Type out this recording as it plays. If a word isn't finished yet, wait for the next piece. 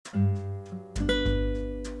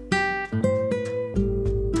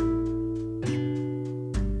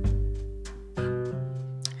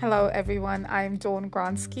Hello, everyone. I'm Dawn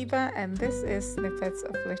Granskiba, and this is Snippets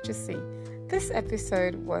of Literacy. This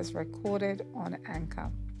episode was recorded on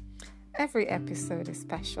Anchor. Every episode is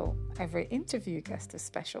special, every interview guest is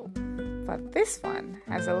special, but this one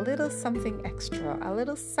has a little something extra, a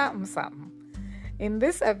little something something. In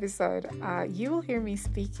this episode, you will hear me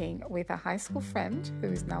speaking with a high school friend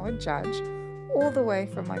who is now a judge, all the way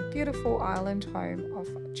from my beautiful island home of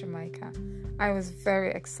Jamaica. I was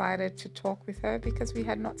very excited to talk with her because we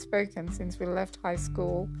had not spoken since we left high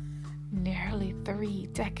school nearly 3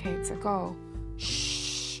 decades ago.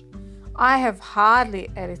 Shh! I have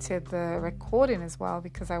hardly edited the recording as well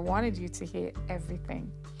because I wanted you to hear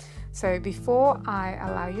everything. So before I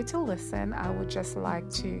allow you to listen, I would just like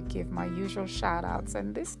to give my usual shout outs,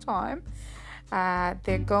 and this time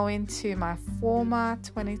they're going to my former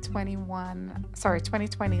 2020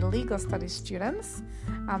 legal studies students.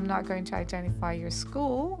 I'm not going to identify your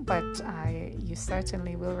school, but you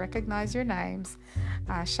certainly will recognize your names.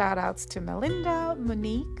 Shout outs to Melinda,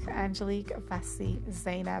 Monique, Angelique, Vassi,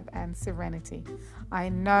 Zainab, and Serenity. I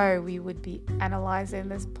know we would be analyzing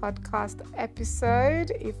this podcast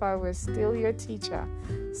episode if I was still your teacher.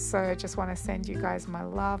 So I just want to send you guys my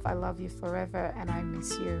love. I love you forever and I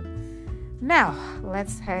miss you. Now,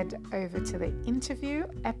 let's head over to the interview,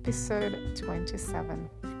 episode 27,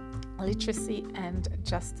 Literacy and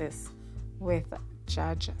Justice with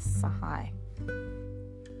Judge Sahai.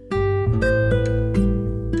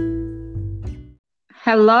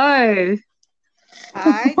 Hello.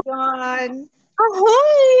 Hi, Dawn.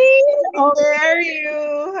 Hi. How are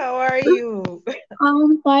you? How are you?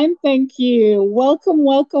 I'm fine, thank you. Welcome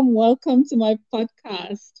to my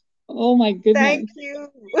podcast. Oh my goodness. Thank you.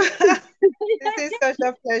 This is such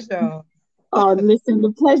a pleasure. Oh, listen,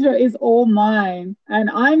 the pleasure is all mine. And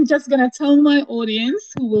I'm just going to tell my audience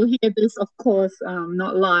who will hear this, of course,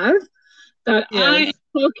 not live, that I am Yes.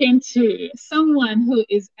 talking to someone who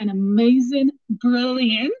is an amazing,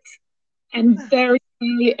 brilliant, and very,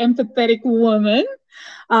 very empathetic woman.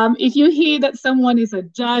 If you hear that someone is a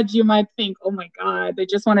judge, you might think, oh my God, they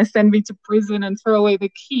just want to send me to prison and throw away the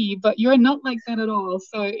key. But you're not like that at all.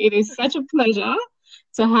 So it is such a pleasure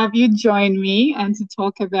to have you join me and to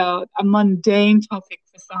talk about a mundane topic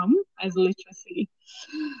for some as literacy.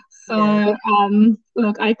 So, Yes.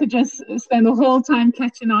 look, I could just spend the whole time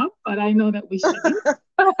catching up, but I know that we shouldn't.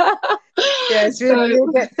 Yes, So, we'll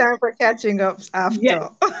get time for catching up yeah,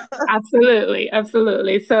 after.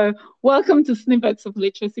 absolutely. So, welcome to Snippets of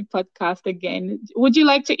Literacy podcast again. Would you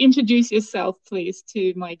like to introduce yourself, please,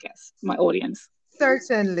 to my guests, my audience?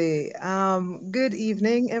 Certainly. Good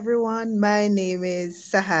evening, everyone. My name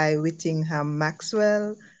is Sahai Whittingham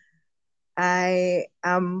Maxwell. I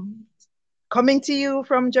am coming to you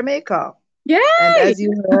from Jamaica. And Yay!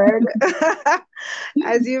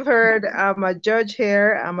 as you've heard, I'm a judge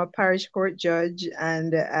here. I'm a parish court judge,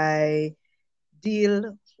 and I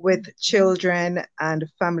deal with children and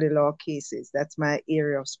family law cases. That's my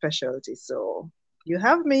area of specialty. So you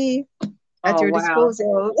have me at Oh, your wow.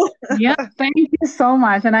 disposal. Yeah, thank you so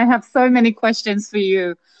much. And I have so many questions for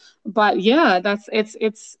you. But yeah,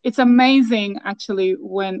 it's amazing actually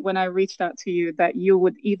when I reached out to you that you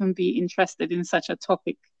would even be interested in such a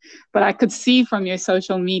topic. But I could see from your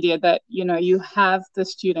social media that you have the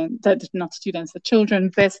children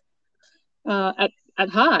best at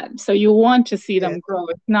heart. So you want to see them Yes. grow.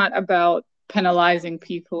 It's not about penalizing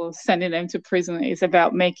people, sending them to prison. It's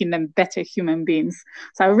about making them better human beings.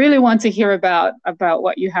 So I really want to hear about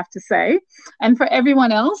what you have to say. And for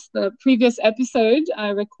everyone else, the previous episode I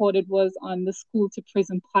recorded was on the school to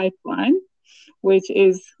prison pipeline, which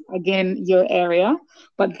is again your area,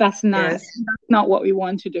 but Yes. that's not what we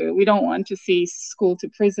want to do. We don't want to see school to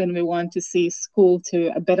prison. We want to see school to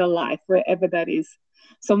a better life wherever that is.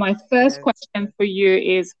 So my first Yes. question for you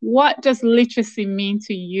is, what does literacy mean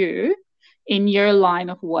to you in your line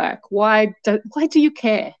of work? Why do you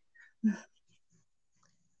care?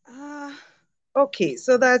 Uh, okay,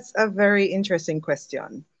 so that's a very interesting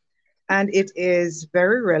question. And it is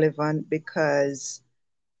very relevant because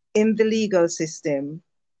in the legal system,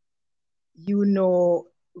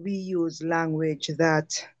 we use language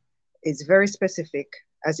that is very specific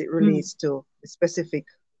as it Mm, relates to the specific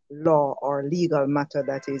law or legal matter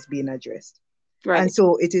that is being addressed. And right.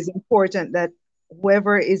 so it is important that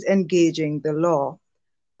whoever is engaging the law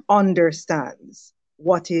understands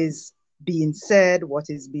what is being said, what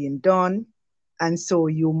is being done. And so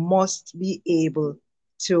you must be able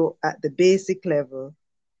to, at the basic level,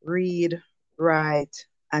 read, write,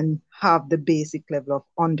 and have the basic level of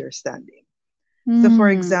understanding.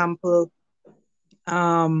 So,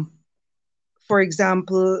 um, for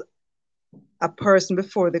example, a person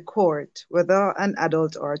before the court, whether an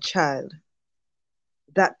adult or a child,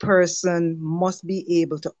 that person must be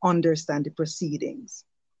able to understand the proceedings.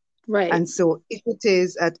 Right. And so if it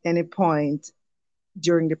is at any point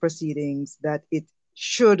during the proceedings that it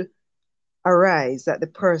should arise that the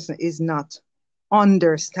person is not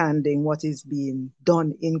understanding what is being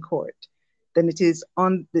done in court, then it is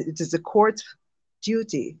the court's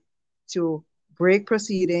duty to break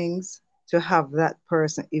proceedings, to have that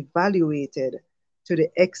person evaluated to the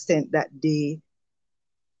extent that they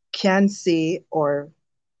can say, or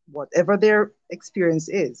whatever their experience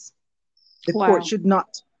is. The court should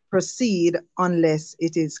not proceed unless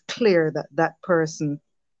it is clear that that person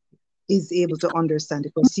is able to understand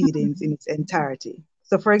the proceedings in its entirety.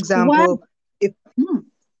 So, for example, if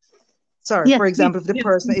the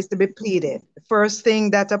person is to be pleaded, the first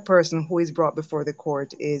thing that a person who is brought before the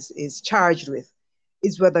court is charged with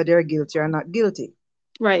is whether they're guilty or not guilty.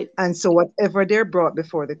 Right. And so whatever they're brought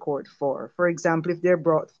before the court for example, if they're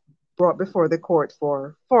brought before the court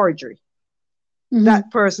for forgery,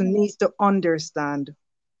 that person needs to understand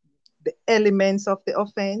the elements of the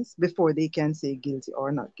offense before they can say guilty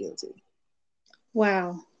or not guilty.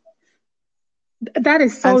 Wow. That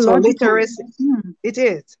is so logical. Literacy, it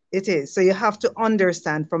is. So you have to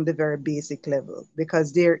understand from the very basic level,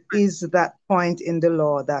 because there is that point in the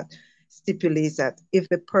law that stipulates that if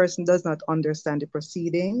the person does not understand the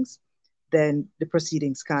proceedings, then the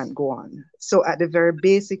proceedings can't go on. So at the very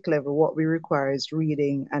basic level, what we require is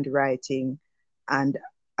reading and writing and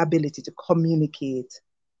ability to communicate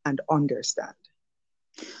and understand.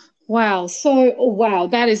 Wow.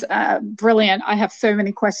 That is brilliant. I have so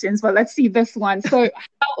many questions, but let's see this one. So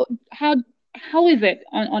how is it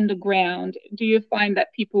on the ground? Do you find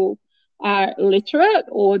that people are literate,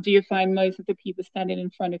 or do you find most of the people standing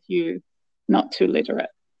in front of you not too literate?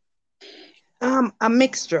 A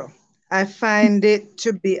mixture. I find it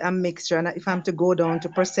to be a mixture. And if I'm to go down to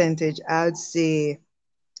percentage, I'd say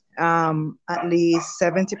at least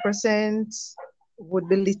 70% would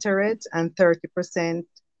be literate and 30%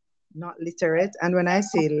 not literate. And when I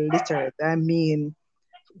say literate, I mean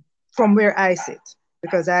from where I sit,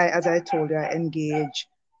 because as I told you, I engage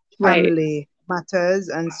family matters,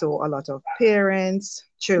 and so a lot of parents,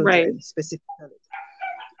 children specifically.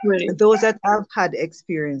 Those that I've had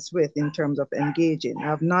experience with in terms of engaging,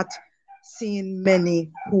 I've not seen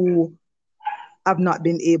many who have not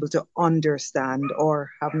been able to understand or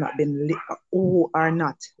have not been who are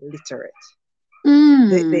not literate.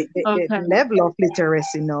 The level of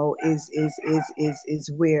literacy now is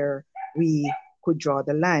where we could draw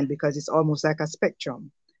the line, because it's almost like a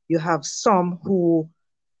spectrum. You have some who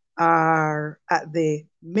are at the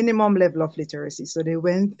minimum level of literacy, so they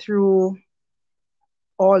went through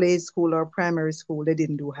all age school or primary school, they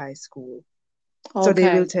didn't do high school. So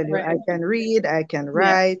they will tell you, I can read, I can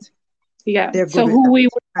write. Yeah. So who we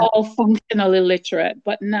would call functionally literate,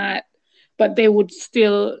 but they would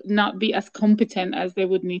still not be as competent as they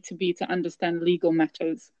would need to be to understand legal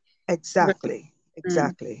matters. Exactly.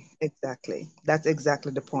 That's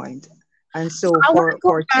exactly the point. And so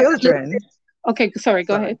for children. Okay, sorry,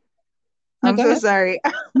 go ahead. I'm so sorry.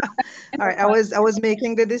 All right, I was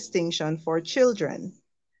making the distinction for children.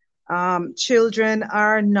 Children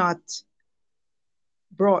are not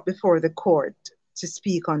brought before the court to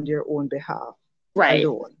speak on their own behalf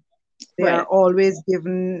alone. They are always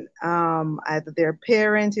given either their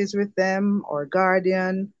parent is with them, or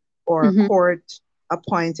guardian, or a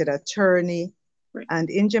court-appointed attorney. And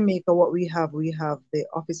in Jamaica, what we have the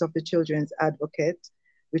Office of the Children's Advocate,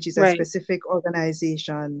 which is a specific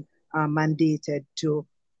organization mandated to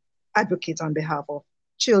advocate on behalf of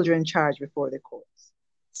children charged before the courts.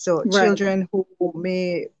 So children who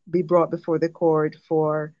may be brought before the court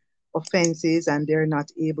for offenses and they're not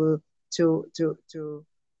able to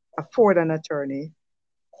afford an attorney,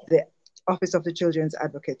 the Office of the Children's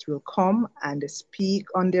Advocate will come and speak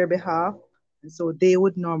on their behalf. And so they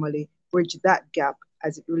would normally bridge that gap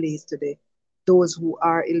as it relates to those who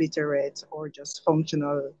are illiterate or just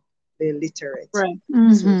functional illiterate.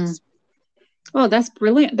 Oh, that's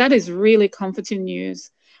brilliant. That is really comforting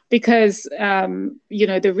news, because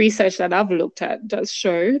the research that I've looked at does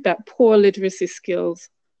show that poor literacy skills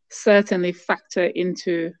certainly factor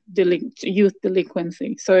into youth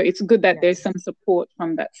delinquency. So it's good that there's some support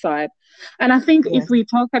from that side. And I think if we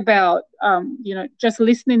talk about, just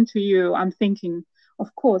listening to you, I'm thinking,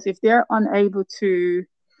 of course, if they're unable to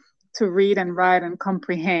read and write and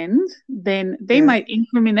comprehend, then they might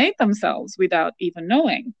incriminate themselves without even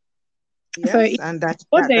knowing. Yes, so and that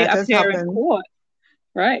has happened. In court,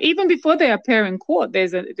 right? Even before they appear in court,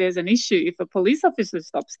 there's an issue if a police officer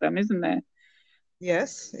stops them, isn't there?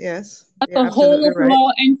 Yes, yes, you're The whole absolutely of right.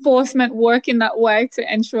 law enforcement work in that way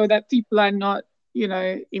to ensure that people are not,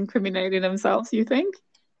 incriminating themselves, you think?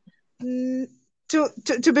 Mm,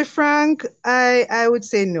 to be frank, I would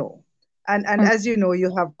say no. And Mm. as you know,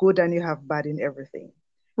 you have good and you have bad in everything.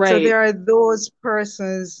 So Right, there are those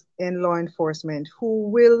persons in law enforcement who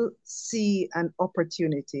will see an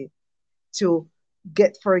opportunity to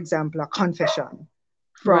get, for example, a confession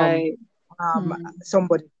from right. Mm.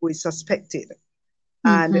 somebody who is suspected,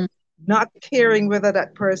 and Hmm. not caring whether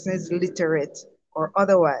that person is literate or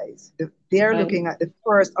otherwise. They're Right, looking at the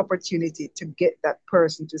first opportunity to get that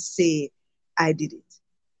person to say, I did it.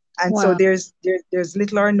 And so wow, there's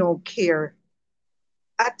little or no care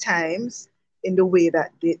at times in the way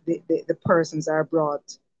that the persons are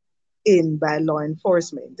brought in by law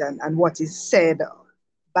enforcement, and what is said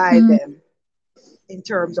by mm. them in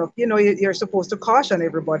terms of, you're supposed to caution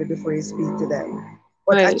everybody before you speak to them.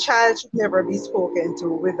 But a Right, child should never be spoken to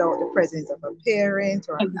without the presence of a parent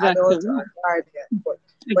or an adult or exactly, a guardian. But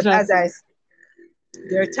as exactly, I said,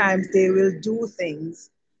 there are times they will do things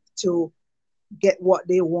to get what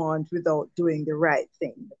they want without doing the right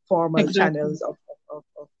thing. The formal exactly. channels of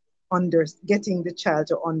getting the child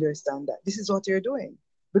to understand that this is what you're doing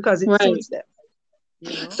because it Right. suits them, you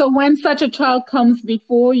know? So when such a child comes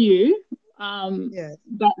before you, Yeah,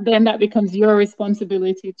 that becomes your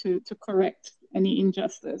responsibility to correct any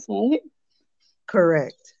injustice, right?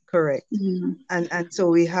 correct, correct. Mm. And so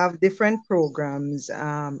we have different programs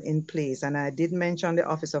in place. And I did mention the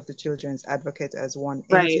Office of the Children's Advocate as one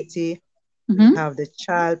Right. entity. We Hmm. have the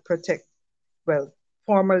well,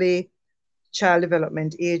 formerly Child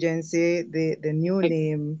Development Agency. The new Right.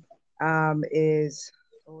 name is,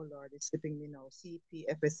 oh Lord, it's slipping me now,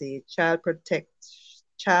 CPFSA,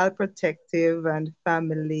 Child Protective and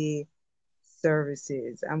Family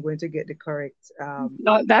Services. I'm going to get the correct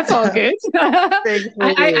No, that's all good. I, thing for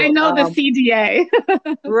I you. know the CDA.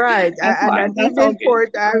 Right. That's And fine. That's even all in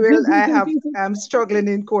court, good. I'm struggling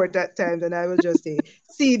in court at times, and I will just say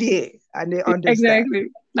CDA, and they understand. Exactly.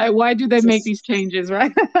 Like, why do they So, make these changes,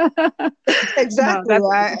 right? No, exactly. that's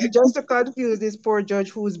all Just to confuse this poor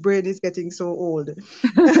judge whose brain is getting so old.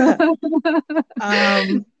 good.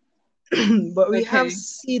 um, but we have Okay.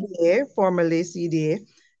 CDA, formerly CDA,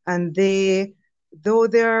 and though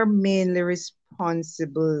they are mainly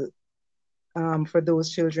responsible for those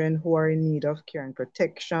children who are in need of care and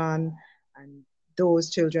protection, and those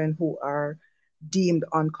children who are deemed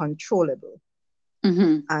uncontrollable.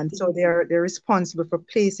 Hmm. And so they're responsible for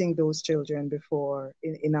placing those children before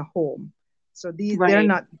in a home. So they're Right.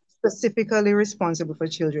 not specifically responsible for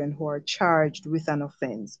children who are charged with an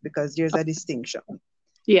offense, because there's a distinction.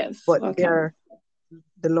 Yes. But Okay.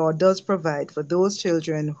 the law does provide for those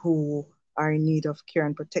children who are in need of care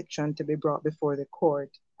and protection to be brought before the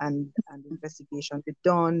court, and investigation be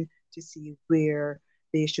done to see where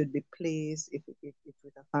they should be placed, if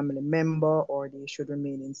with a family member, or they should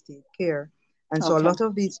remain in state care. And so a Okay. lot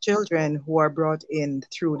of these children who are brought in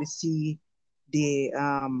through the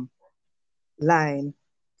line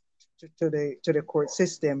to the court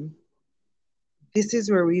system, this is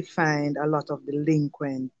where we find a lot of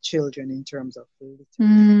delinquent children in terms of literacy,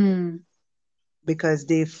 Mm. because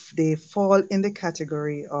they fall in the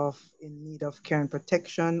category of in need of care and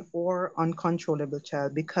protection or uncontrollable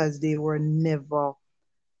child, because they were never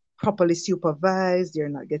properly supervised. They're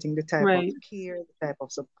not getting the type of Right. care, the type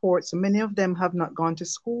of support. So many of them have not gone to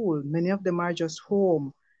school. Many of them are just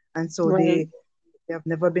home. And so Right. they have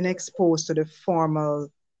never been exposed to the formal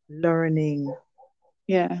learning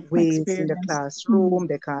Yeah. ways in the Experience. Mm. classroom.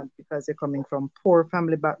 They can't, because they're coming from poor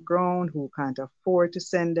family background who can't afford to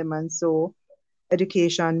send them. And so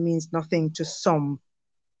education means nothing to some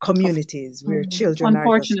Of, communities where children are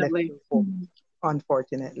just left unfortunately. to home,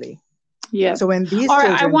 unfortunately. Yes. So when these All right.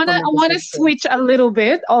 I children wanna come I in the wanna system, switch a little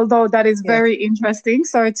bit, although that is yes, very interesting.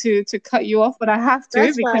 Sorry to cut you off, but I have to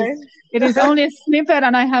that's because fine. it is only a snippet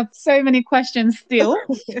and I have so many questions still.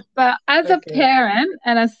 But as a Okay. parent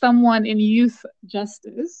and as someone in youth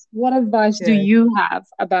justice, what advice do Yes. you have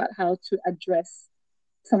about how to address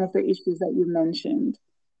some of the issues that you mentioned?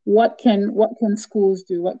 What can schools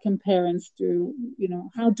do? What can parents do?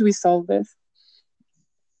 How do we solve this?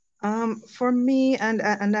 For me, and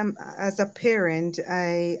I'm, as a parent,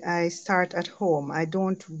 I start at home. I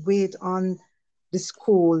don't wait on the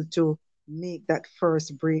school to make that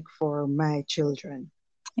first break for my children.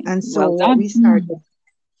 And so Well done.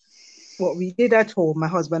 what we did at home, my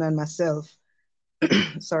husband and myself,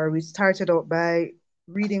 sorry, we started out by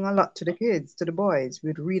reading a lot to the kids, to the boys.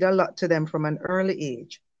 We'd read a lot to them from an early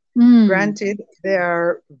age. Mm. Granted, they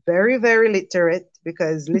are very, very literate.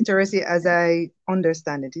 because literacy, as I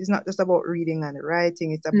understand it, is not just about reading and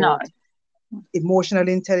writing. It's No. about emotional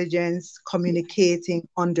intelligence, Yeah. communicating,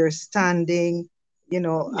 understanding,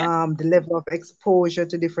 Yeah. the level of exposure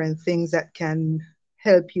to different things that can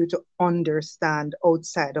help you to understand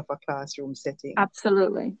outside of a classroom setting.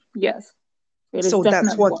 Absolutely. Yes. It is So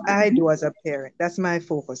that's definitely what one. I do as a parent. That's my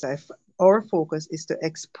focus. Our focus is to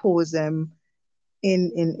expose them in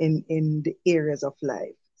the areas of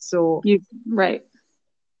life. So You right.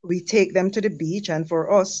 we take them to the beach, and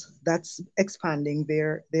for us that's expanding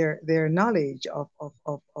their knowledge of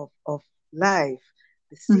life,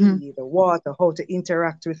 the Mm-hmm. sea, the water, how to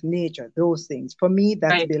interact with nature, those things. For me,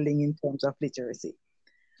 that's Right. building in terms of literacy.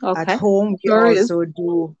 At Okay. home we Sure is. also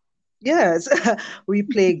do, yes, we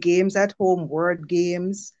play games at home, word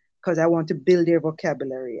games, because I want to build their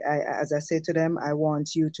vocabulary. As I say to them, I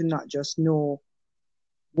want you to not just know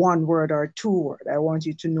one word or two word. I want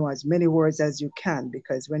you to know as many words as you can,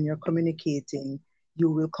 because when you're communicating, you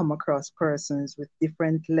will come across persons with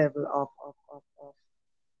different level of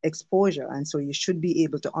exposure. And so you should be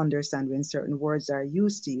able to understand when certain words are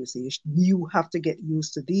used to you. So you have to get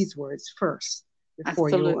used to these words first before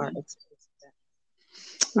you are Absolutely. exposed to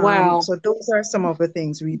them. Wow. So those are some of the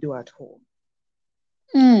things we do at home.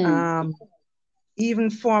 Mm. Um, Even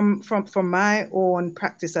from my own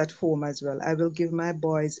practice at home as well, I will give my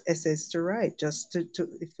boys essays to write, just to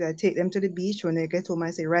if I take them to the beach, when they get home,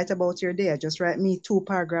 I say, write about your day. I just write me 2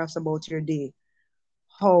 paragraphs about your day.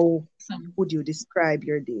 How Awesome. would you describe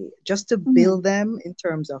your day? Just to Mm. build them in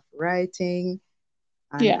terms of writing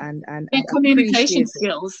and Yeah. and and, And and communication appreciating.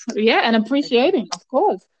 skills. Yeah, and appreciating, of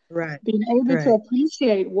course. Right, Being able to right.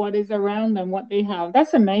 appreciate what is around them, what they have.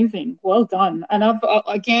 That's amazing. Well done. And I've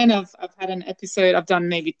had an episode. I've done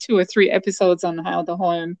maybe 2 or 3 episodes on how the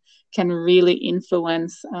home can really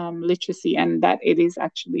influence literacy, and that it is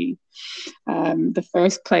actually the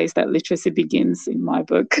first place that literacy begins in my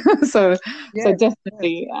book. so, so Yes, yes.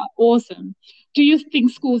 definitely awesome. Do you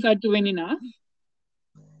think schools are doing enough?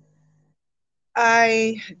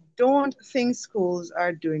 I don't think schools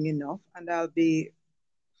are doing enough, and I'll be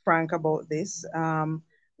frank about this.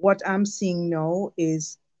 What I'm seeing now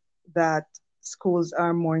is that schools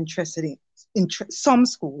are more interested some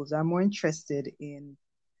schools are more interested in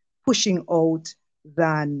pushing out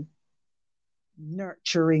than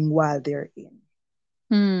nurturing while they're in.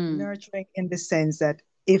 Hmm. Nurturing in the sense that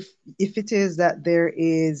if it is that there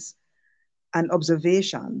is an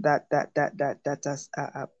observation that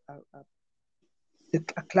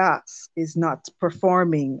a class is not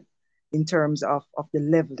performing in terms of the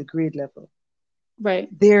level, the grade level, Right.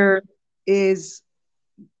 there is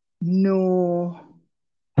no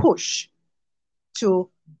push to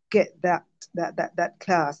get that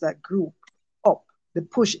class, that group up. The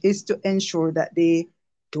push is to ensure that they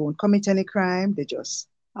don't commit any crime. They just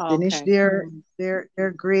finish Okay.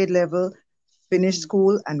 their grade level, finish Mm.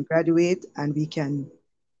 school and graduate, and we can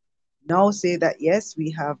now say that yes,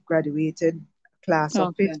 we have graduated a class of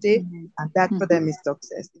Okay. 50, and that for Mhm. them is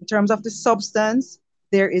success. In terms of the substance,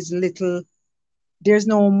 there is little there's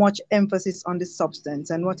no much emphasis on the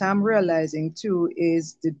substance. And what I'm realizing too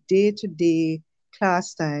is the day-to-day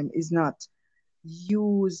class time is not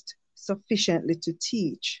used sufficiently to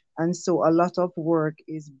teach. And so a lot of work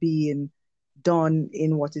is being done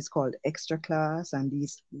in what is called extra class, and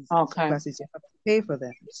these extra Okay. classes you have to pay for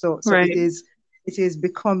them. So Right. it is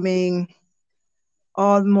becoming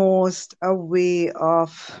almost a way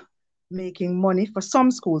of making money for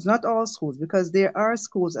some schools, not all schools, because there are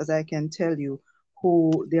schools, as I can tell you,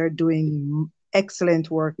 who they're doing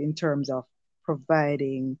excellent work in terms of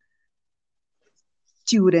providing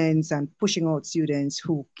students and pushing out students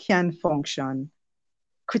who can function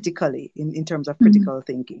critically in terms of Mhm. critical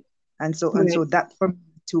thinking. And Right. so that for me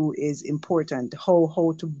too is important,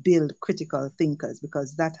 how to build critical thinkers,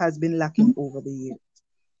 because that has been lacking Mhm. over the years.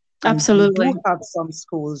 And we do Absolutely. have some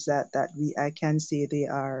schools that we I can say they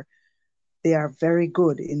are very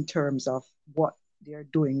good in terms of what they're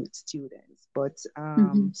doing with students. But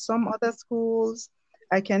Hmm. some other schools,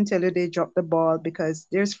 I can tell you they drop the ball because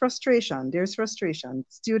there's frustration. There's frustration. Yeah.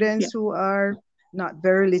 Students who are not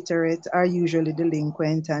very literate are usually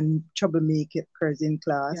delinquent and troublemakers in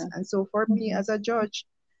class. Yeah. And so for me Mhm. as a judge,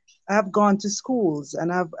 I've gone to schools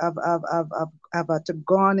and I've had to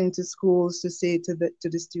gone into schools to say to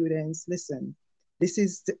the students, listen, this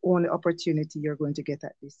is the only opportunity you're going to get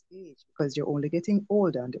at this age, because you're only getting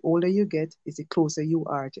older. And the older you get is the closer you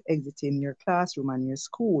are to exiting your classroom and your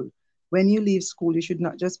school. When you leave school, you should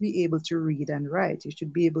not just be able to read and write. You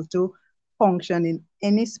should be able to function in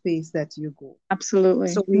any space that you go.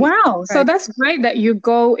 Absolutely. So we Wow. So try. that's great that you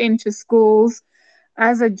go into schools,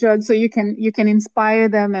 as a judge, so you can inspire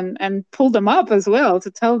them and pull them up as well to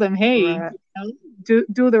tell them, hey, Right. do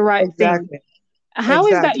the right thing. Exactly. How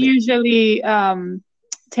is that Exactly. usually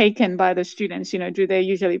taken by the students? Do they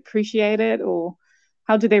usually appreciate it, or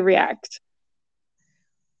how do they react?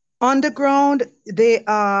 On the ground, they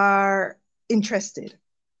are interested,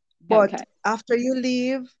 but Okay. after you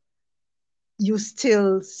leave, you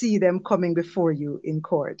still see them coming before you in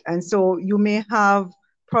court. And so you may have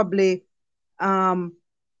probably um,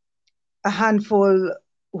 a handful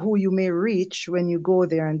who you may reach when you go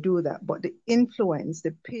there and do that. But the influence,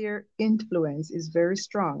 the peer influence is very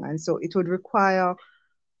strong. And so it would require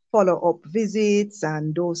follow-up visits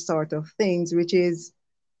and those sort of things, which is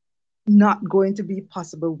not going to be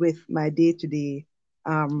possible with my day-to-day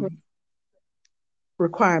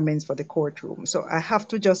requirements for the courtroom. So I have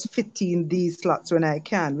to just fit in these slots when I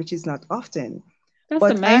can, which is not often. That's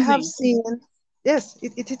But I have amazing. seen, yes,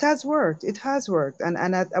 it has worked. It has worked. And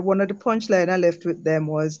one of the punchline I left with them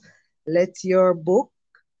was, let your book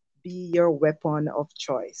be your weapon of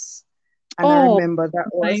choice. And I Oh, remember that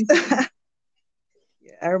was, amazing.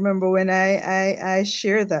 I remember when I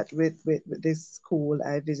shared that with this school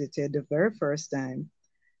I visited the very first time,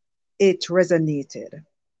 it resonated.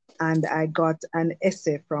 And I got an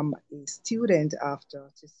essay from a student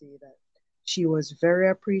after to say that she was very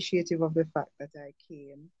appreciative of the fact that I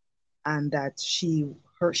came and that she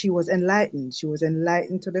was enlightened. She was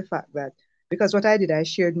enlightened to the fact that because what I did, I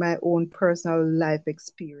shared my own personal life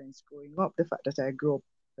experience growing up, the fact that I grew up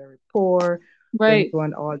very poor, went Right. to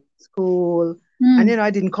an all school, and Mm.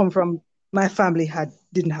 I didn't come from my family had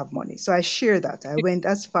didn't have money. So I share that. I went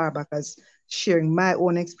as far back as sharing my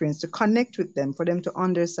own experience to connect with them, for them to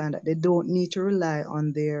understand that they don't need to rely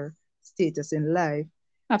on their status in life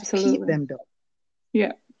to keep Absolutely. them down.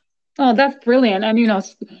 Yeah. Oh, that's brilliant. And,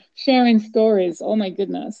 sharing stories. Oh, my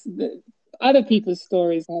goodness. Other people's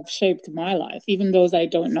stories have shaped my life, even those I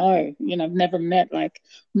don't know. I've never met like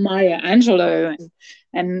Maya Angelou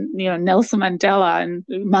and Nelson Mandela and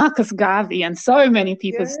Marcus Garvey and so many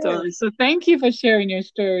people's Yes. stories. So thank you for sharing your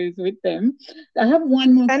stories with them. I have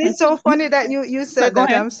one more And it's question. so funny that you So said go that.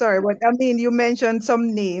 ahead. I'm sorry, but I mean, you mentioned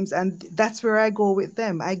some names, and that's where I go with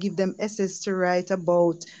them. I give them essays to write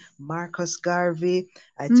about Marcus Garvey.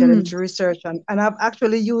 I tell them Mm. to research, and I've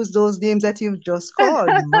actually used those names that you've just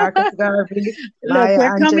called Marcus Garvey, Look, Maya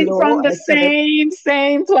we're coming Angelou. from the I tell them,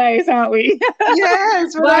 same place, aren't we?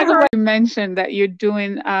 yes, when By I the way, heard, you mentioned that you're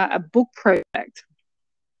doing a book project.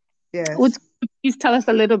 Would yes. you please tell us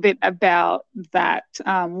a little bit about that?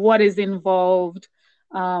 What is involved?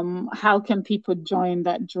 How can people join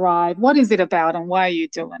that drive? What is it about, and why are you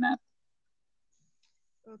doing it?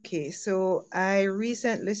 Okay, so I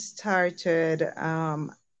recently started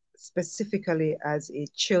specifically as a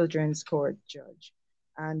children's court judge.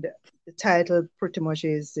 And the title pretty much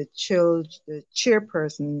is the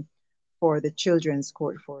chairperson for the children's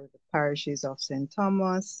court for the parishes of St.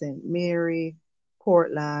 Thomas, St. Mary,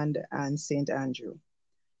 Portland, and St. Andrew.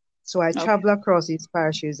 So I Okay. travel across these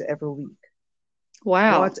parishes every week.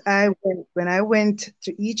 Wow. When I went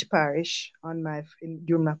to each parish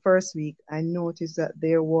during my first week, I noticed that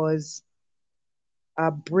there was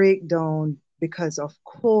a breakdown because of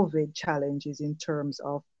COVID challenges in terms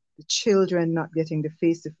of the children not getting the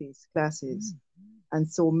face-to-face classes. And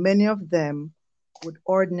so many of them would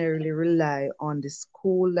ordinarily rely on the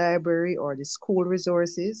school library or the school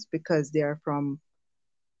resources because they are from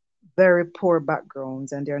very poor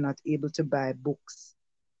backgrounds and they're not able to buy books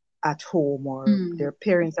at home, or Mm. their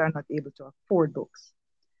parents are not able to afford books.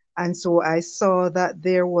 And so I saw that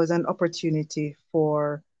there was an opportunity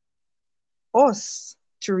for us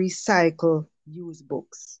to recycle used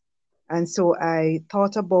books. And so I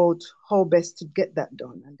thought about how best to get that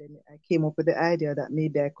done. And then I came up with the idea that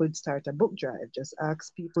maybe I could start a book drive, just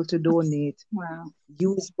ask people to donate Wow.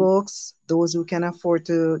 used books, those who can afford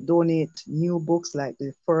to donate new books like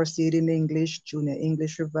the First Aid in English, Junior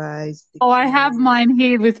English Revised, Oh, I have dictionaries. mine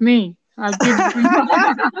here with me. I did bring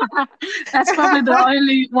mine. That's probably the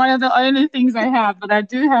only one of the only things I have, but I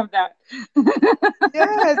do have that.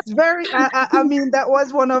 Yes, very. I mean, that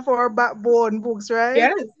was one of our backbone books, right?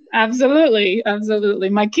 Yes, absolutely, absolutely.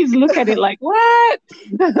 My kids look at it like, what?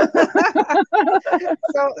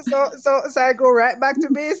 So I go right back to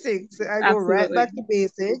basics. I go right Absolutely. back to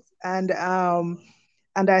basics, and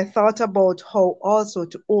I thought about how also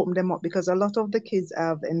to open them up because a lot of the kids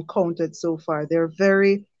I've encountered so far, they're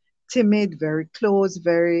very timid, very closed,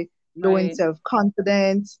 very low in Right.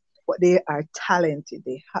 self-confidence, but they are talented.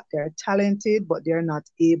 They're talented, but they're not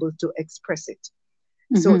able to express it.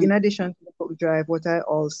 So in Hmm. addition to the book drive, what I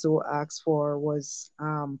also asked for was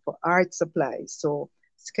for art supplies. So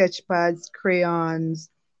sketch pads, crayons,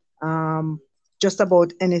 um, just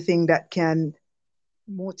about anything that can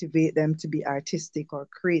motivate them to be artistic or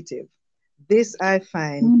creative. This I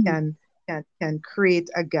find Mm. can create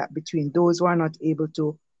a gap between those who are not able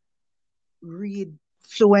to read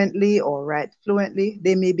fluently or write fluently.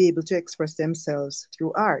 They may be able to express themselves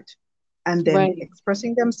through art. And then Right.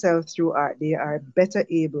 expressing themselves through art, they are better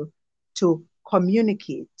able to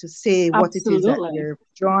communicate, to say what it is that Absolutely. they're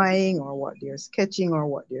drawing or what they're sketching or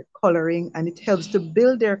what they're coloring. And it helps to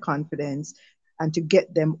build their confidence and to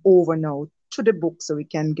get them over now to the book so we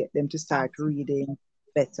can get them to start reading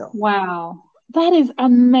better. Wow. That is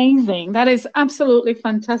amazing. That is absolutely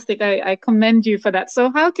fantastic. I commend you for that. So,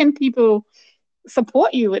 how can people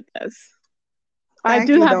support you with this? I Thank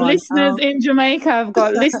do you, have Dawn. listeners in Jamaica. I've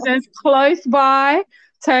got listeners close by,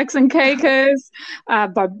 Turks and Caicos,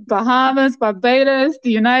 Bahamas, Barbados,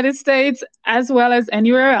 the United States, as well as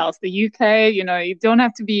anywhere else, the UK. You know, you don't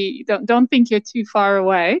have to be, don't think you're too far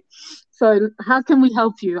away. So, how can we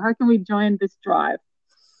help you? How can we join this drive?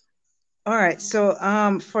 All right. So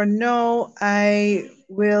for now, I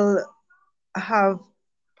will have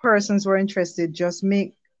persons who are interested just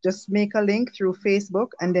make a link through Facebook,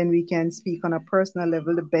 and then we can speak on a personal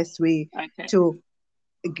level the best way Okay. to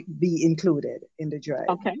be included in the drive.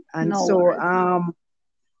 Okay. And No so worries.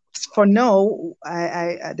 for now,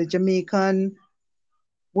 the Jamaican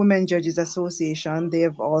Women Judges Association, they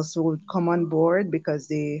have also come on board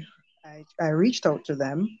because I reached out to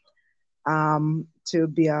them to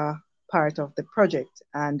be a part of the project,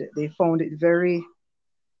 and they found it very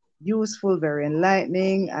useful, very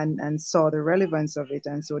enlightening, and saw the relevance of it.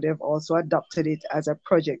 And so they've also adopted it as a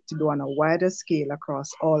project to do on a wider scale across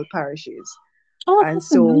all parishes. Oh, And that's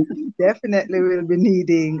so amazing. definitely we'll be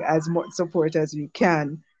needing as much support as we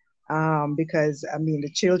can, because I mean, the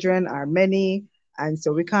children are many. And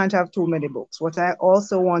so we can't have too many books. What I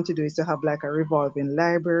also want to do is to have like a revolving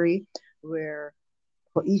library where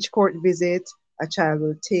for each court visit, a child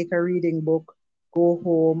will take a reading book, go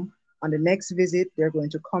home. On the next visit, they're going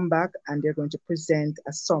to come back and they're going to present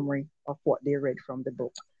a summary of what they read from the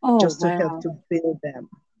book, Oh, just to help wow. to build them.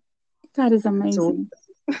 That is So amazing.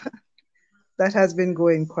 that has been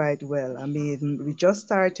going quite well. I mean, we just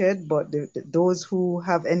started, but those who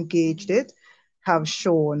have engaged it have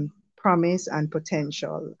shown promise and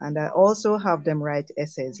potential. And I also have them write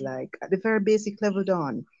essays, like at the very basic level,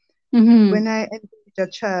 Dawn. Mm-hmm. When I engage a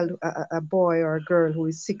child, a boy or a girl who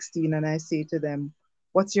is 16, and I say to them,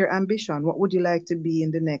 "What's your ambition? What would you like to be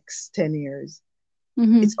in the next 10 years?"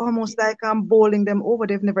 Mm-hmm. It's almost like I'm bowling them over.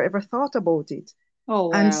 They've never ever thought about it.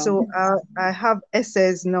 Oh, And wow. so I have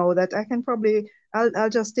essays now that I can probably, I'll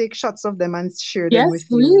just take shots of them and share them Yes, with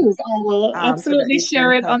you, please. I will so that absolutely you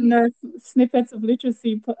share can it have. on the Snippets of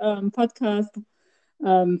Literacy podcast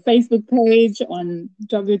Facebook page, on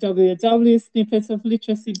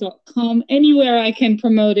www.snippetsofliteracy.com, anywhere I can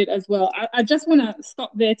promote it as well. I just want to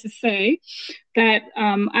stop there to say that,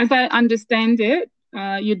 as I understand it,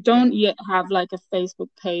 you don't yet have like a Facebook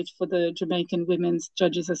page for the Jamaican Women's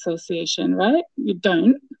Judges Association, right? You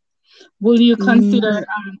don't. Will you consider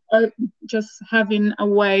Mm, just having a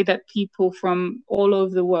way that people from all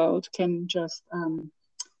over the world can just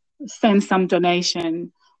send some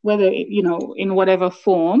donation, whether, in whatever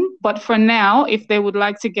form? But for now, if they would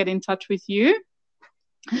like to get in touch with you,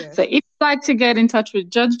 so yes, if you'd like to get in touch with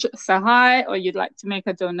Judge Sahai, or you'd like to make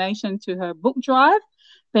a donation to her book drive,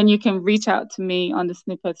 then you can reach out to me on the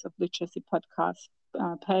Snippets of Literacy podcast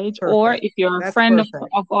page. Or perfect. if you're a That's friend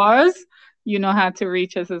perfect. of ours, you know how to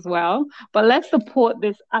reach us as well. But let's support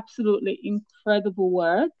this absolutely incredible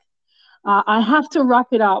work. I have to wrap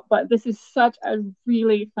it up, but this is such a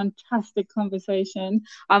really fantastic conversation.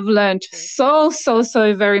 I've learned so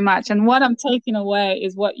very much. And what I'm taking away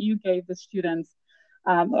is what you gave the students,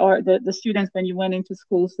 or the students when you went into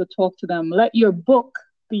schools to talk to them. Let your book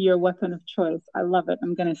be your weapon of choice. I love it.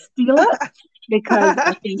 I'm going to steal it because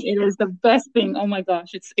I think it is the best thing. Oh my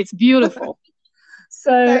gosh, it's beautiful.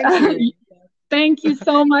 So Thank you. thank you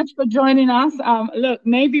so much for joining us. Look,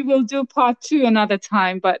 maybe we'll do part two another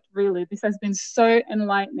time, but really, this has been so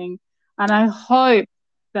enlightening. And I hope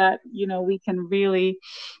that, we can really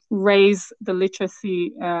raise the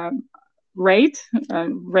literacy rate,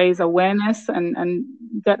 raise awareness, and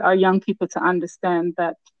get our young people to understand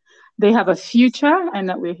that they have a future and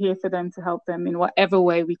that we're here for them to help them in whatever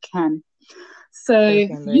way we can. So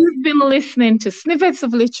Certainly. you've been listening to Snippets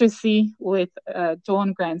of Literacy with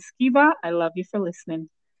Dawn Grant Skiba. I love you for listening.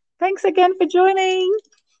 Thanks again for joining.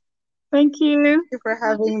 Thank Thank you. you for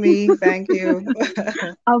having me. Thank you.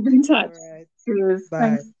 I'll be in All touch. right. Cheers. Bye.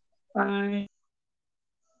 Thanks. Bye.